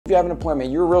you have an appointment,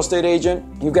 you're a real estate agent,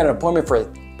 you've got an appointment for a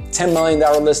 $10 million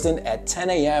listing at 10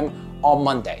 a.m. on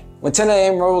Monday. When 10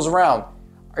 a.m. rolls around,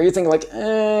 are you thinking like,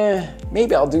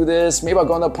 maybe I'll do this, maybe I'll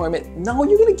go on the appointment? No,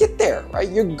 you're gonna get there, right?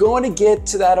 You're going to get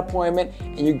to that appointment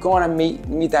and you're going to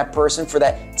meet that person for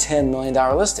that $10 million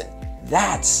listing.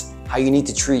 That's how you need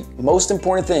to treat most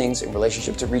important things in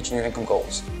relationship to reaching your income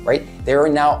goals, right? They are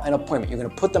now an appointment. You're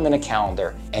gonna put them in a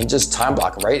calendar and just time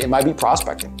block them, right? It might be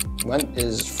prospecting. One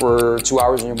is for 2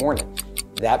 hours in your morning.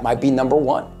 That might be number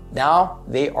one. Now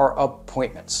they are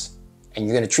appointments and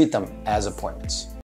you're gonna treat them as appointments.